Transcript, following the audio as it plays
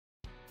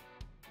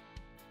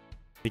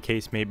The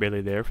case made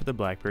barely there for the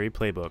BlackBerry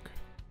PlayBook.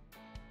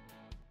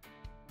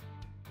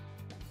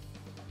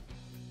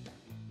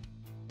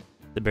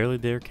 The barely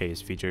there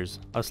case features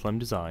a slim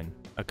design,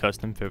 a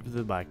custom fit for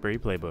the BlackBerry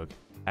PlayBook,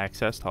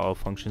 access to all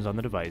functions on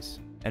the device,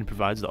 and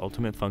provides the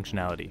ultimate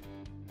functionality.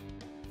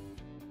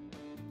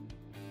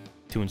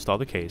 To install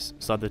the case,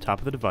 slide the top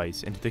of the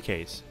device into the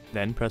case,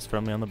 then press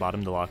firmly on the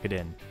bottom to lock it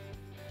in.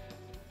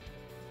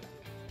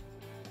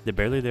 The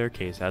barely there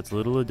case adds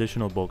little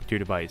additional bulk to your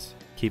device,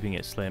 keeping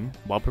it slim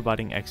while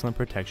providing excellent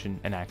protection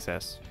and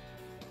access.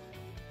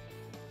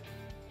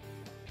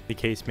 The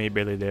case made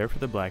barely there for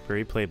the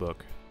BlackBerry PlayBook.